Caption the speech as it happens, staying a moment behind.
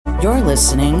You're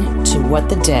listening to What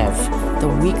the Dev, the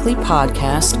weekly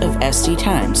podcast of SD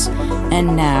Times.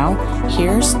 And now,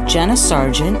 here's Jenna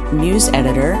Sargent, news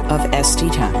editor of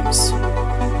SD Times.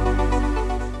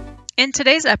 In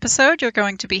today's episode, you're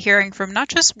going to be hearing from not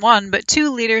just one, but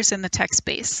two leaders in the tech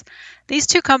space. These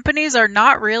two companies are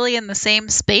not really in the same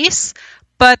space,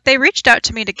 but they reached out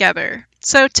to me together.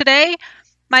 So today,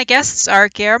 my guests are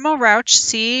Guillermo Rauch,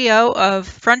 CEO of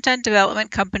front-end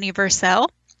development company Vercel,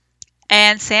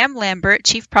 and Sam Lambert,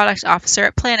 Chief Product Officer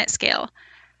at PlanetScale.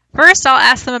 First, I'll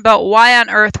ask them about why on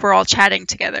earth we're all chatting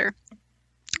together.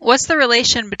 What's the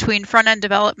relation between front-end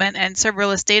development and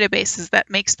serverless databases that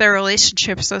makes their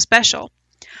relationship so special?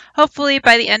 Hopefully,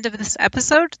 by the end of this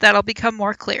episode, that'll become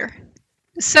more clear.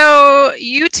 So,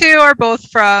 you two are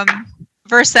both from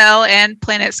Vercel and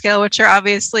PlanetScale, which are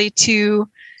obviously two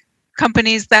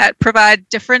companies that provide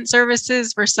different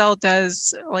services. Vercel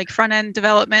does like front-end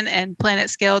development and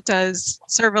PlanetScale does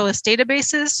serverless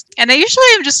databases. And I usually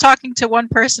am just talking to one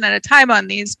person at a time on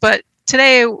these, but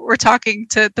today we're talking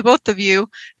to the both of you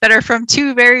that are from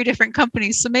two very different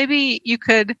companies. So maybe you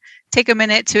could take a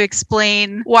minute to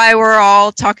explain why we're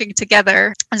all talking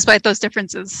together despite those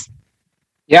differences.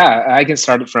 Yeah, I can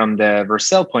start from the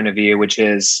Vercel point of view, which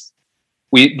is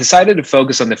we decided to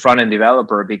focus on the front-end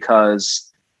developer because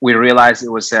we realized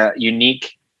it was a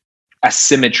unique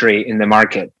asymmetry in the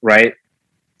market, right?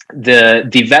 The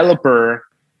developer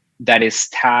that is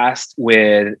tasked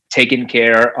with taking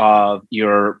care of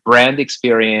your brand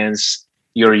experience,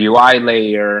 your UI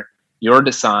layer, your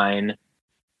design,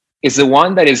 is the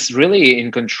one that is really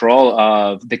in control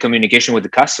of the communication with the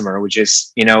customer, which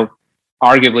is,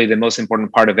 arguably the most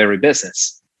important part of every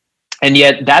business. And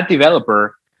yet that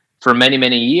developer, for many,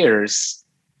 many years,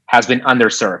 has been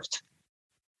underserved.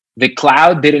 The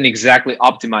cloud didn't exactly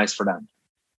optimize for them.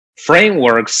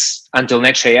 Frameworks, until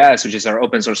Next.js, which is our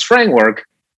open source framework,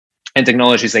 and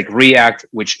technologies like React,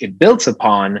 which it builds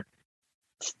upon,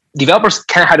 developers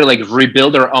kind of had to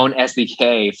rebuild their own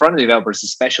SDK, front-end developers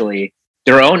especially,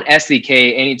 their own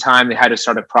SDK anytime they had to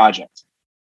start a project.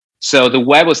 So the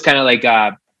web was kind of like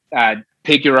a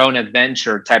pick your own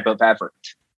adventure type of effort.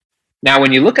 Now,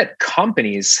 when you look at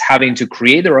companies having to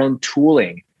create their own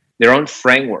tooling, their own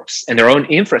frameworks, and their own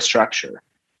infrastructure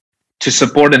to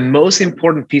support the most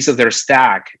important piece of their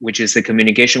stack, which is the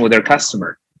communication with their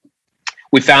customer,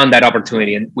 we found that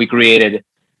opportunity and we created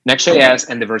Next.js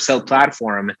and the Vercel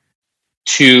platform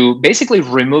to basically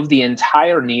remove the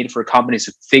entire need for companies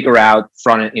to figure out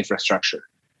front-end infrastructure.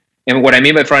 And what I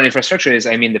mean by front-end infrastructure is,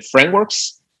 I mean the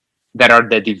frameworks that are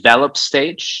the develop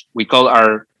stage.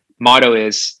 Our motto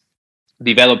is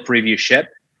develop, preview, ship.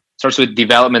 Starts with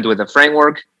development with a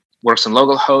framework, works on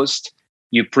localhost.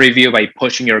 You preview by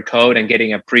pushing your code and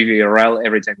getting a preview URL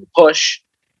every time you push.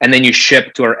 And then you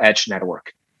ship to our edge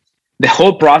network. The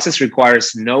whole process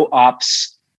requires no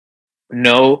ops,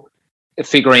 no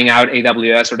figuring out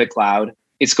AWS or the cloud.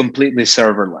 It's completely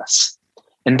serverless.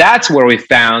 And that's where we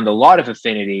found a lot of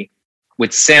affinity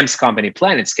with Sam's company,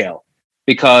 PlanetScale,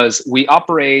 because we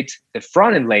operate the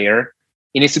front-end layer.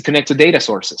 It needs to connect to data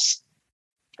sources.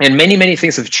 And many, many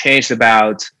things have changed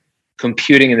about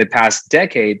computing in the past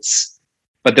decades.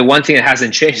 But the one thing that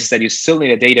hasn't changed is that you still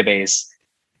need a database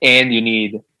and you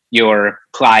need your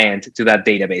client to that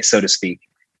database, so to speak.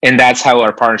 And that's how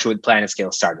our partnership with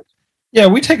PlanetScale started. Yeah,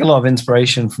 we take a lot of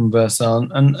inspiration from Vercel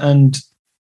and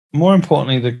more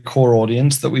importantly, the core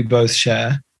audience that we both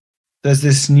share. There's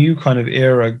this new kind of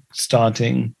era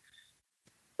starting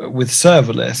with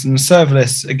serverless. And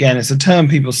serverless, again, it's a term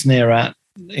people sneer at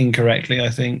incorrectly, I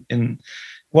think. In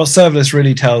what serverless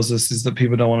really tells us is that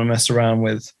people don't want to mess around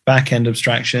with back-end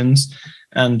abstractions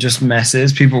and just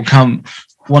messes. People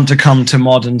want to come to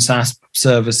modern SaaS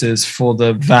services for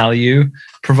the value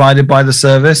provided by the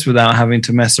service without having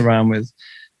to mess around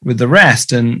with the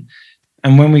rest. And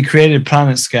when we created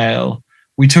PlanetScale,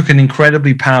 we took an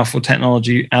incredibly powerful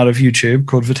technology out of YouTube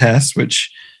called Vitess, which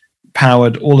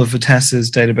powered all of Vitess's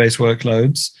database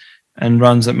workloads and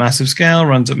runs at massive scale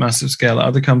at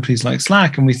other companies like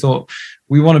Slack. And we thought,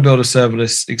 we want to build a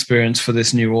serverless experience for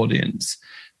this new audience.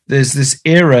 There's this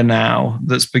era now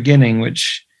that's beginning,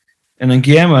 and then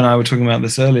Guillermo and I were talking about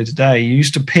this earlier today. You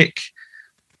used to pick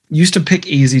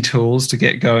easy tools to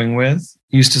get going with.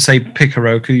 You used to say pick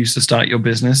Heroku, used to start your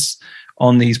business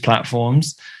on these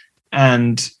platforms.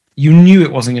 And you knew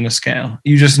it wasn't going to scale.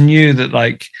 You just knew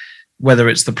that whether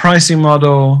it's the pricing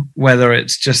model, whether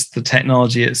it's just the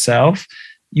technology itself,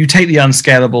 you take the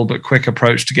unscalable but quick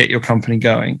approach to get your company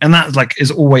going. And that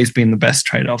has always been the best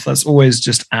trade-off. That's always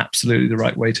just absolutely the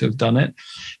right way to have done it.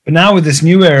 But now with this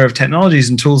new era of technologies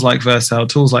and tools like Vercel,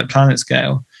 tools like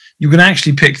PlanetScale, you can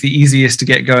actually pick the easiest to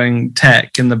get going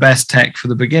tech and the best tech for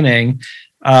the beginning,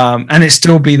 and it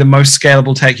still be the most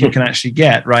scalable tech you can actually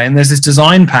get, right? And there's this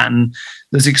design pattern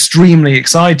that's extremely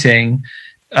exciting,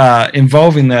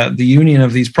 involving the union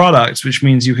of these products, which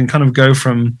means you can kind of go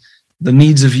from the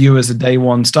needs of you as a day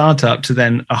one startup to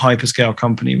then a hyperscale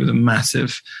company with a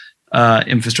massive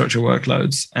infrastructure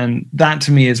workloads. And that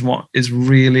to me is what is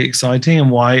really exciting,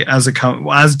 and why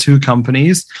as two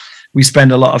companies, we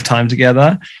spend a lot of time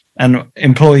together, and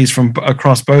employees from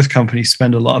across both companies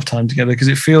spend a lot of time together, because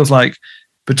it feels like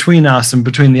between us and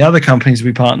between the other companies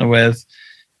we partner with,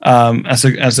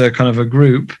 as a kind of a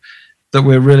group, that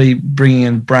we're really bringing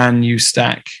in brand new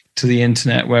stack to the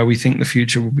internet where we think the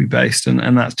future will be based.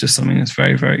 And that's just something that's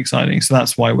very, very exciting. So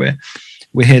that's why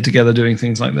we're here together doing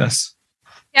things like this.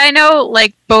 Yeah, I know,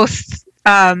 like both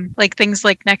like things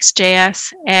like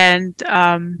Next.js and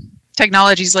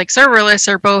technologies like serverless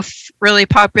are both really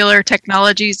popular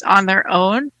technologies on their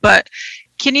own. But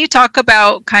can you talk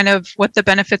about kind of what the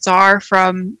benefits are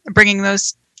from bringing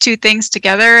those two things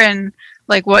together, and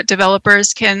like what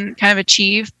developers can kind of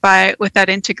achieve with that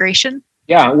integration?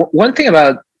 Yeah, one thing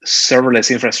about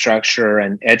serverless infrastructure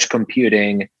and edge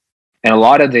computing and a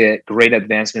lot of the great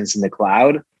advancements in the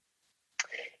cloud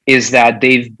is that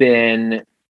they've been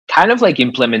kind of like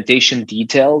implementation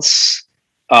details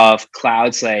of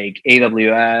clouds like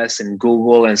AWS and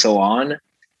Google and so on.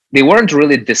 They weren't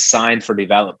really designed for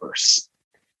developers.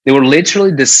 They were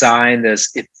literally designed as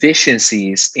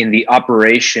efficiencies in the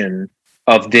operation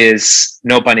of this,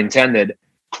 no pun intended,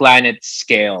 planet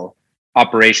scale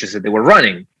operations that they were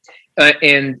running.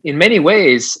 And in many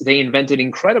ways, they invented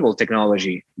incredible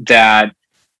technology that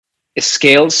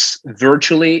scales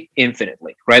virtually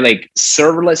infinitely, right? Like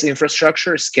serverless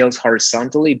infrastructure scales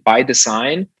horizontally by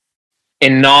design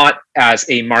and not as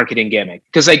a marketing gimmick.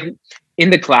 Because like in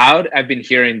the cloud, I've been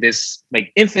hearing this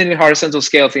like infinite horizontal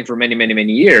scale thing for many, many,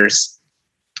 many years,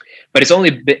 but it's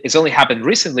only happened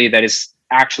recently that it's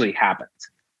actually happened.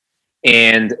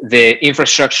 And the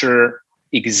infrastructure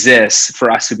exists for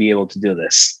us to be able to do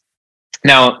this.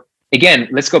 Now, again,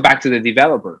 let's go back to the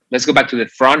developer. Let's go back to the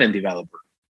front-end developer.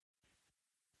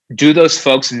 Do those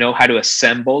folks know how to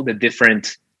assemble the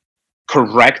different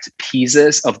correct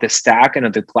pieces of the stack and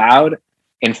of the cloud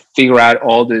and figure out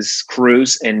all these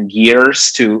screws and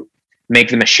gears to make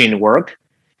the machine work?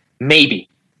 Maybe.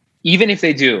 Even if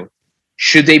they do,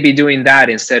 should they be doing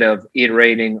that instead of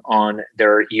iterating on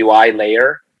their UI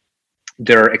layer,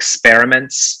 their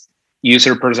experiments,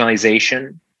 user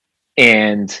personalization,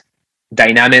 and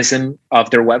dynamism of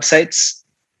their websites?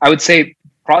 I would say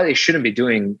probably they shouldn't be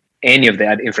doing any of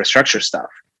that infrastructure stuff.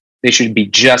 They should be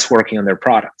just working on their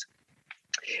product.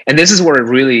 And this is where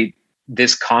really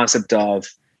this concept of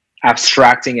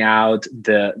abstracting out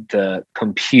the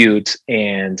compute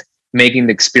and making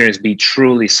the experience be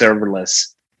truly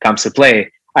serverless comes to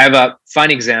play. I have a fun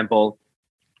example.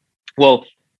 Well,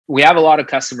 we have a lot of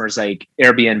customers like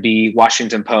Airbnb,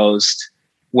 Washington Post,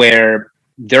 where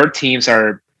their teams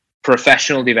are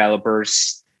professional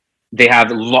developers. They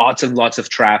have lots and lots of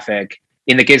traffic.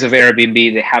 In the case of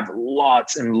Airbnb, they have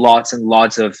lots and lots and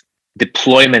lots of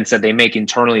deployments that they make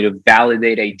internally to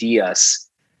validate ideas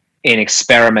in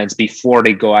experiments before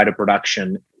they go out of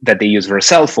production that they use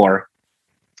Vercel for.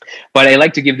 But I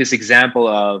like to give this example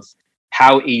of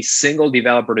how a single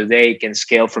developer today can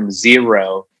scale from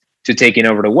zero to taking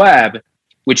over the web,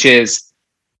 which is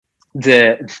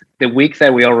the week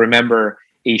that we all remember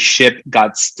a ship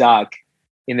got stuck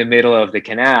in the middle of the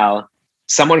canal.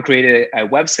 Someone created a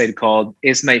website called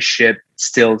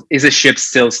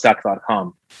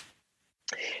isashipstillstuck.com.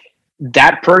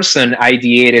 That person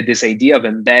ideated this idea of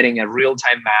embedding a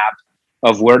real-time map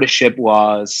of where the ship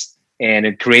was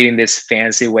and creating this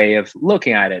fancy way of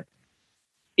looking at it.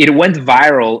 It went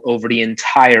viral over the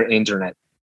entire internet.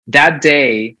 That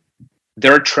day,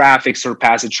 their traffic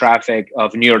surpassed the traffic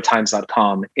of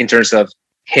NewYorkTimes.com in terms of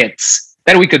hits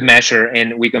that we could measure,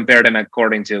 and we compare them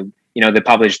according to the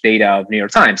published data of New York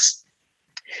Times.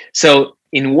 So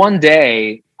in one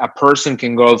day, a person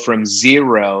can go from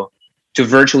zero to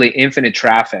virtually infinite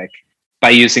traffic by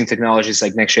using technologies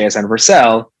like Next.js and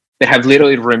Vercel that have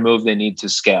literally removed the need to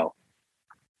scale.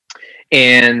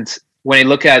 And when I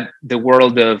look at the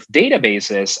world of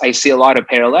databases, I see a lot of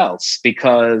parallels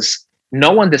because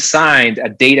no one designed a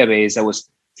database that was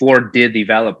for the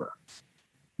developer.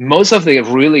 Most of the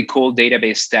really cool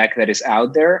database tech that is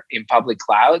out there in public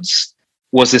clouds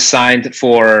was designed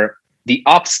for the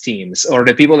ops teams or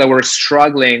the people that were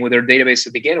struggling with their database to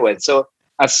begin with. So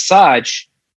as such,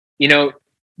 they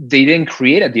didn't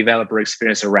create a developer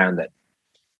experience around it.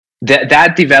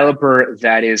 That developer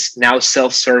that is now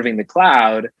self-serving the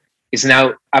cloud is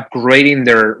now upgrading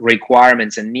their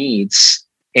requirements and needs,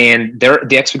 and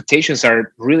the expectations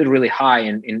are really, really high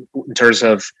in terms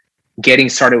of getting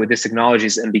started with these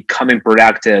technologies and becoming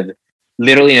productive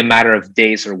literally in a matter of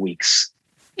days or weeks.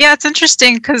 Yeah, it's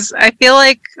interesting because I feel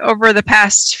like over the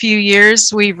past few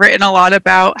years, we've written a lot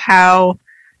about how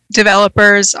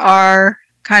developers are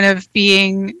kind of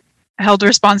being held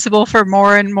responsible for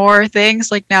more and more things.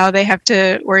 Like now they have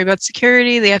to worry about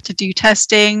security, they have to do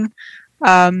testing,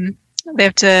 they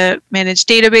have to manage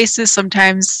databases,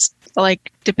 sometimes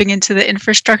like dipping into the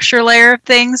infrastructure layer of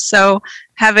things. So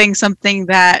having something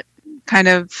that kind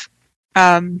of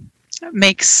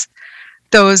makes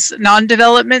those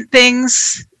non-development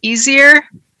things easier,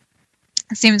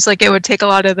 it seems like it would take a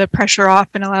lot of the pressure off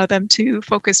and allow them to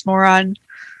focus more on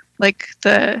like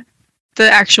the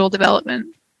actual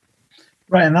development.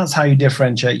 Right, and that's how you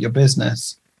differentiate your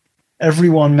business.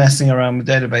 Everyone messing around with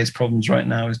database problems right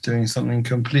now is doing something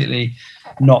completely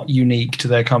not unique to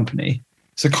their company.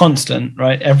 It's a constant,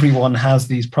 right? Everyone has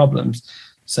these problems.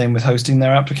 Same with hosting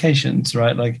their applications,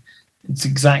 right? Like it's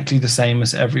exactly the same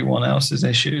as everyone else's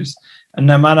issues. And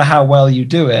no matter how well you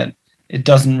do it, it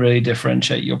doesn't really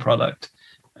differentiate your product.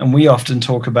 And we often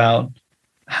talk about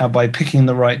how by picking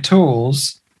the right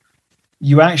tools,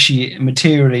 you actually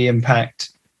materially impact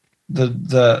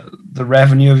the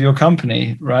revenue of your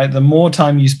company, right? The more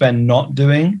time you spend not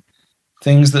doing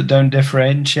things that don't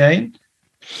differentiate,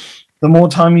 the more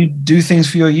time you do things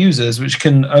for your users, which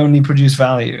can only produce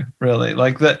value, really.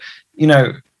 Like that, you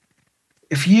know,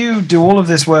 if you do all of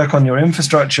this work on your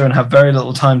infrastructure and have very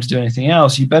little time to do anything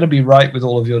else, you better be right with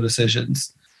all of your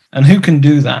decisions. And who can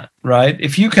do that, right?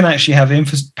 If you can actually have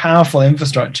powerful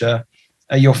infrastructure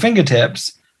at your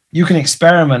fingertips, you can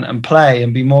experiment and play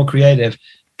and be more creative.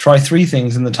 Try 3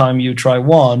 things in the time you try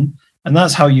 1, and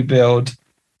that's how you build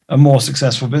a more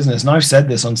successful business. And I've said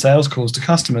this on sales calls to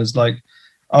customers, like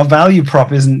our value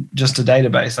prop isn't just a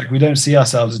database. Like we don't see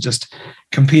ourselves as just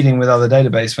competing with other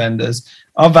database vendors.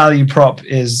 Our value prop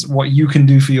is what you can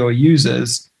do for your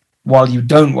users while you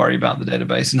don't worry about the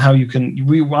database, and how you can,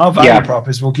 our value prop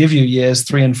is we'll give you years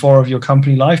 3 and 4 of your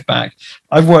company life back.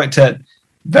 I've worked at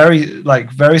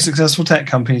very successful tech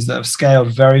companies that have scaled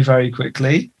very, very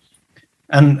quickly.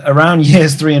 And around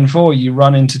years 3 and 4, you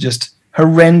run into just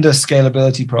horrendous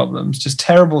scalability problems, just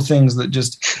terrible things that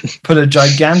just put a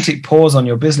gigantic pause on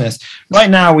your business. Right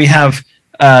now, we have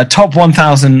a top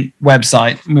 1,000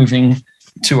 website moving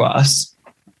to us,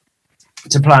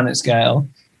 to PlanetScale,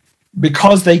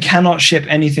 because they cannot ship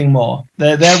anything more.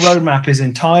 Their roadmap is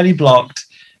entirely blocked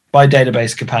by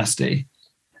database capacity.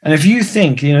 And if you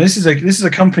think, you know, this is a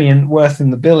company worth in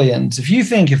the billions. If you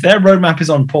think if their roadmap is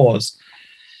on pause,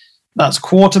 that's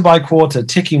quarter by quarter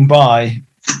ticking by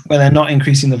where they're not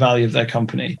increasing the value of their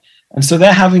company. And so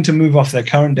they're having to move off their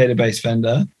current database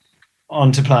vendor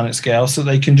onto PlanetScale so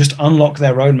they can just unlock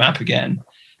their roadmap again.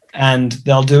 And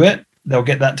they'll do it. They'll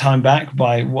get that time back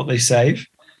by what they save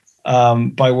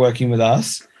by working with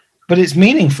us. But it's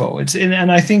meaningful.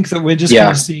 And I think that we're just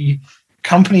going to see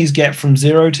companies get from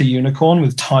 0 to unicorn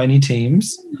with tiny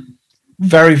teams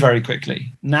very, very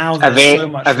quickly. Now there's so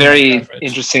much. A very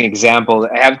interesting example.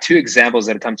 I have 2 examples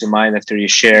that come to mind after you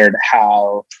shared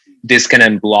how this can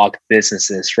unblock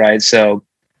businesses, right? So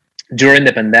during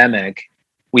the pandemic,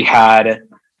 we had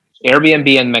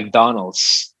Airbnb and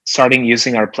McDonald's starting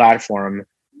using our platform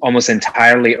almost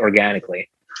entirely organically.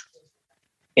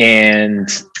 And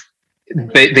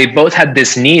they both had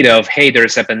this need of, hey,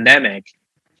 there's a pandemic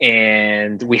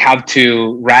and we have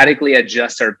to radically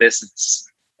adjust our business.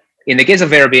 In the case of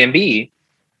Airbnb,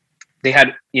 they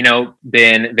had,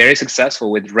 been very successful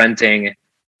with renting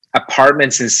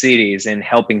apartments in cities and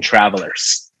helping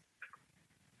travelers.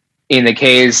 In the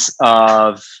case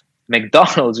of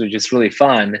McDonald's, which is really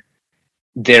fun,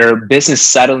 their business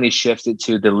suddenly shifted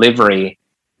to delivery,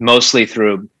 mostly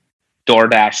through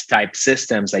DoorDash type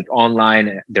systems like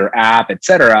online, their app,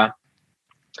 etc.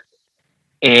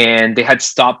 And they had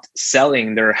stopped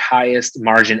selling their highest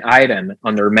margin item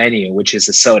on their menu, which is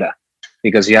a soda,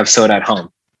 because you have soda at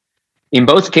home. In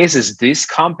both cases, these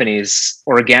companies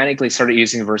organically started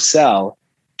using Vercel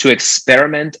to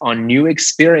experiment on new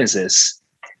experiences,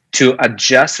 to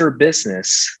adjust their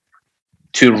business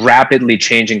to rapidly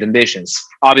changing conditions.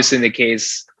 Obviously, in the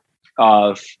case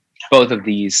of both of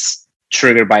these,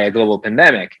 triggered by a global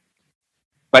pandemic.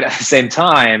 But at the same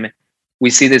time, we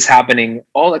see this happening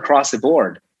all across the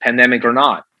board, pandemic or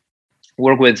not.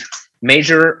 Work with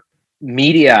major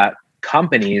media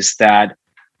companies that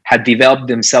had developed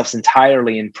themselves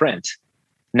entirely in print.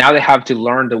 Now they have to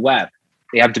learn the web.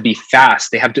 They have to be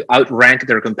fast. They have to outrank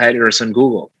their competitors on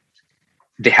Google.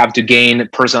 They have to gain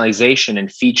personalization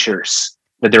and features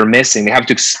that they're missing. They have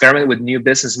to experiment with new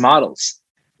business models,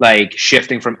 like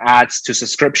shifting from ads to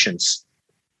subscriptions.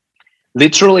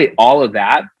 Literally all of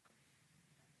that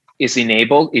is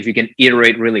enabled if you can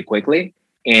iterate really quickly,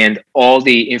 and all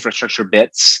the infrastructure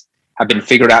bits have been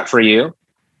figured out for you,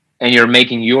 and you're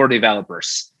making your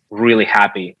developers really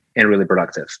happy and really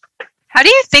productive. How do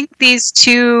you think these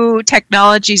two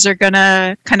technologies are going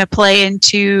to kind of play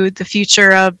into the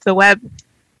future of the web?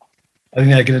 I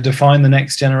think they're going to define the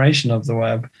next generation of the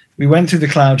web. We went through the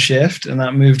cloud shift, and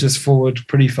that moved us forward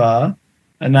pretty far.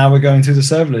 And now we're going through the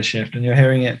serverless shift, and you're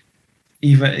hearing it.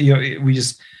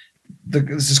 There's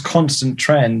this constant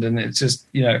trend, and it's just,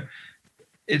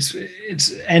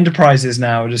 it's enterprises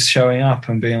now just showing up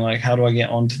and being like, how do I get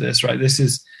onto this? Right? This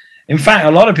is, in fact,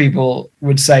 a lot of people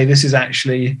would say this is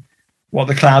actually what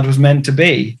the cloud was meant to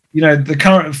be. The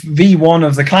current V1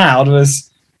 of the cloud was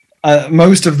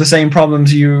most of the same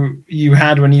problems you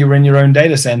had when you were in your own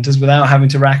data centers without having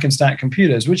to rack and stack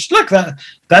computers, which, look,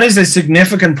 that is a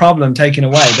significant problem taken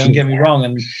away. Don't get me wrong.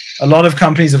 And a lot of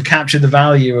companies have captured the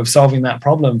value of solving that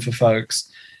problem for folks.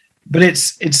 But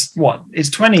it's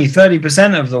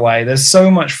 20-30% of the way. There's so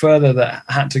much further that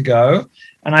had to go.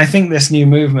 And I think this new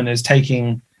movement is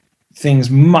taking things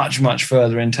much, much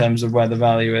further in terms of where the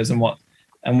value is and where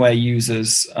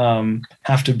users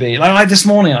have to be. Like this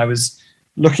morning, I was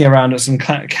looking around at some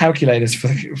calculators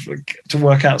to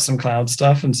work out some cloud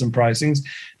stuff and some pricings,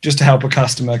 just to help a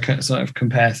customer sort of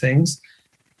compare things.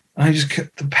 I just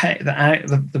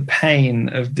the pain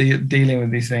of dealing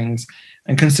with these things,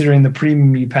 and considering the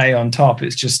premium you pay on top,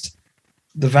 it's just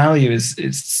the value is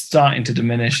starting to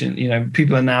diminish. And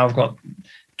people are now have got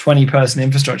 20-person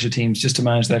infrastructure teams just to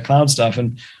manage their cloud stuff,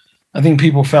 and I think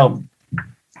people felt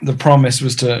the promise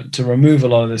was to remove a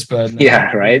lot of this burden.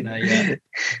 Yeah, right.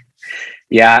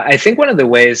 Yeah, I think one of the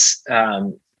ways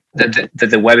that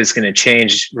the web is going to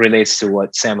change relates to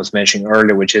what Sam was mentioning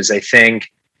earlier, which is, I think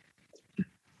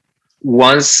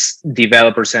once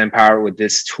developers are empowered with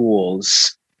these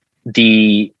tools,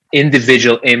 the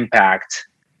individual impact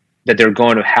that they're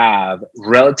going to have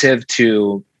relative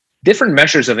to different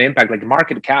measures of impact, like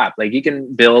market cap, like you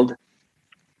can build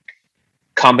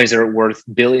companies that are worth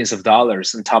billions of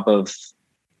dollars on top of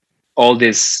all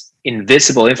this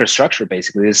invisible infrastructure,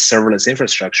 basically this serverless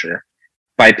infrastructure,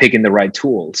 by picking the right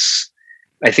tools.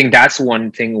 I think that's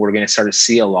one thing we're going to start to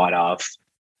see a lot of.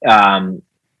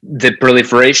 The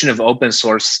proliferation of open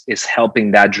source is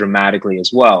helping that dramatically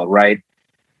as well, right?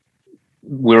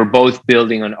 We're both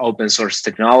building on open source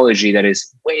technology that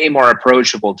is way more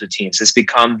approachable to teams. It's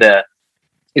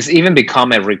even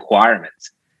become a requirement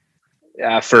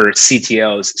for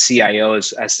CTOs,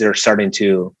 CIOs, as they're starting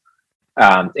to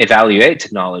evaluate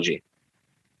technology.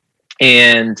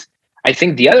 And I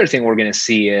think the other thing we're going to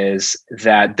see is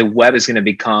that the web is going to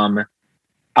become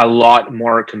a lot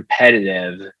more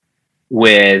competitive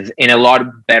and a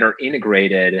lot better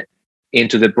integrated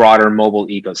into the broader mobile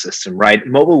ecosystem, right?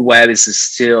 Mobile web is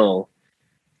still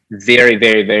very,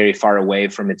 very, very far away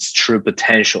from its true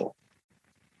potential.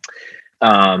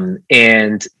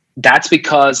 And that's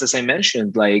because, as I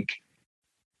mentioned, like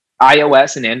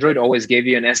iOS and Android always gave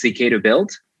you an SDK to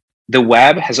build. The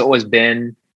web has always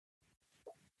been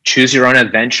choose your own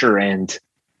adventure and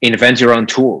invent your own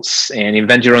tools and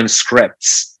invent your own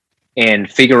scripts and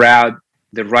figure out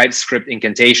the right script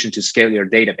incantation to scale your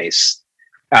database.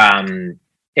 And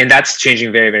that's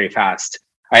changing very, very fast.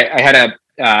 I had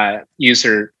a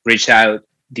user reach out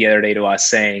the other day to us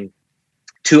saying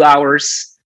 2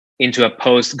 hours into a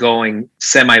post going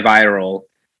semi-viral,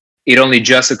 it only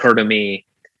just occurred to me,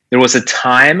 there was a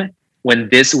time when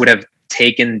this would have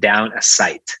taken down a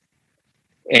site.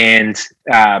 And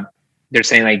they're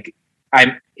saying like,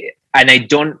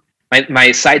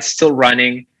 my site's still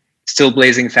running, still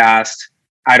blazing fast.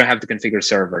 I don't have to configure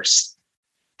servers.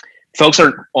 Folks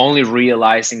are only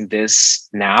realizing this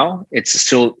now. It's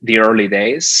still the early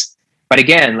days. But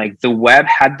again, like the web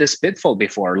had this pitfall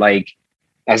before. Like,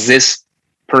 as this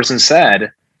person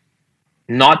said,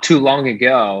 not too long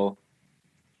ago,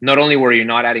 not only were you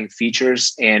not adding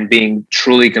features and being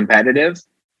truly competitive,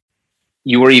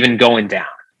 you were even going down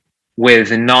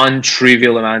with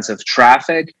non-trivial amounts of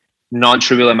traffic,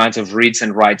 non-trivial amounts of reads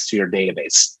and writes to your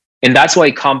database. And that's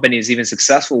why companies, even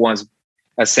successful ones,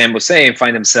 as Sam was saying,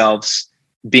 find themselves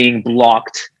being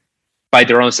blocked by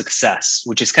their own success,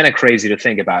 which is kind of crazy to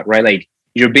think about, right? Like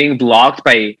you're being blocked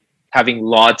by having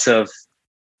lots of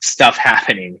stuff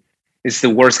happening. It's the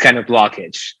worst kind of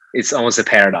blockage. It's almost a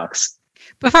paradox.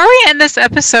 Before we end this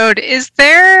episode, is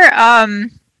there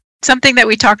something that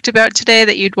we talked about today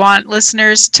that you'd want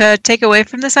listeners to take away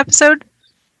from this episode?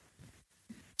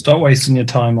 Stop wasting your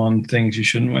time on things you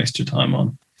shouldn't waste your time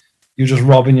on. you're just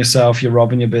robbing yourself, you're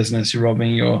robbing your business, you're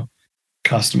robbing your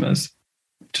customers.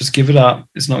 Just give it up.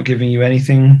 It's not giving you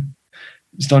anything.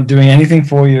 It's not doing anything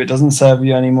for you. It doesn't serve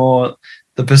you anymore.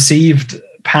 The perceived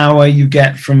power you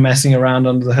get from messing around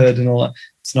under the hood and all that,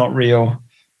 it's not real.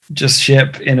 Just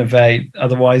ship, innovate.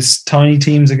 Otherwise, tiny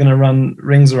teams are going to run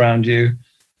rings around you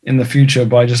in the future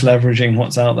by just leveraging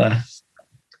what's out there.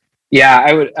 Yeah,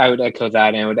 I would echo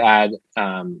that, and I would add,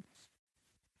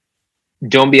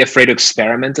 don't be afraid to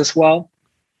experiment as well,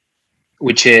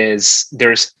 which is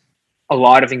there's a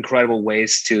lot of incredible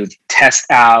ways to test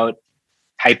out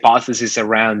hypotheses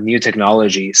around new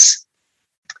technologies.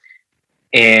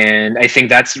 And I think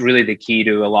that's really the key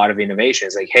to a lot of innovation.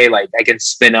 It's like, hey, like I can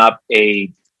spin up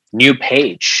a new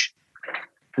page,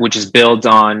 which is built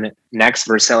on Next,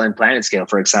 Vercel, and PlanetScale,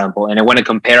 for example. And I want to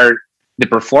compare the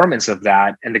performance of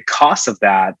that and the cost of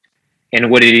that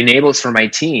and what it enables for my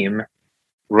team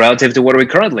relative to what we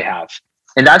currently have.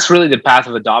 And that's really the path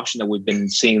of adoption that we've been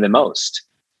seeing the most.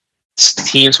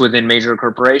 Teams within major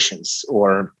corporations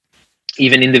or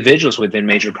even individuals within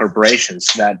major corporations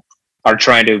that are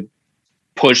trying to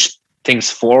push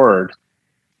things forward.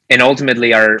 And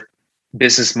ultimately our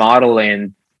business model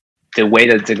and the way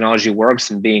that technology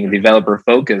works and being developer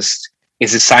focused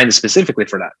is designed specifically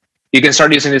for that. You can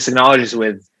start using these technologies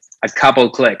with a couple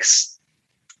clicks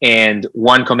and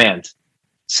one command.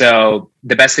 So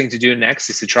the best thing to do next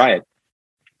is to try it.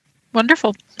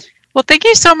 Wonderful. Well, thank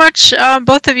you so much,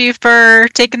 both of you, for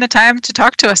taking the time to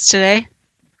talk to us today.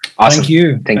 Awesome. Thank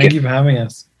you. Thank you for having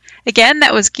us. Again,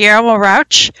 that was Guillermo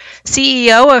Rauch,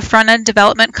 CEO of front-end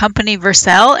development company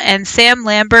Vercel, and Sam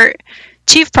Lambert,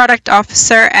 Chief Product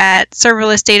Officer at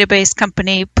serverless database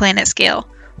company PlanetScale.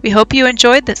 We hope you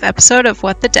enjoyed this episode of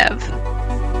What the Dev.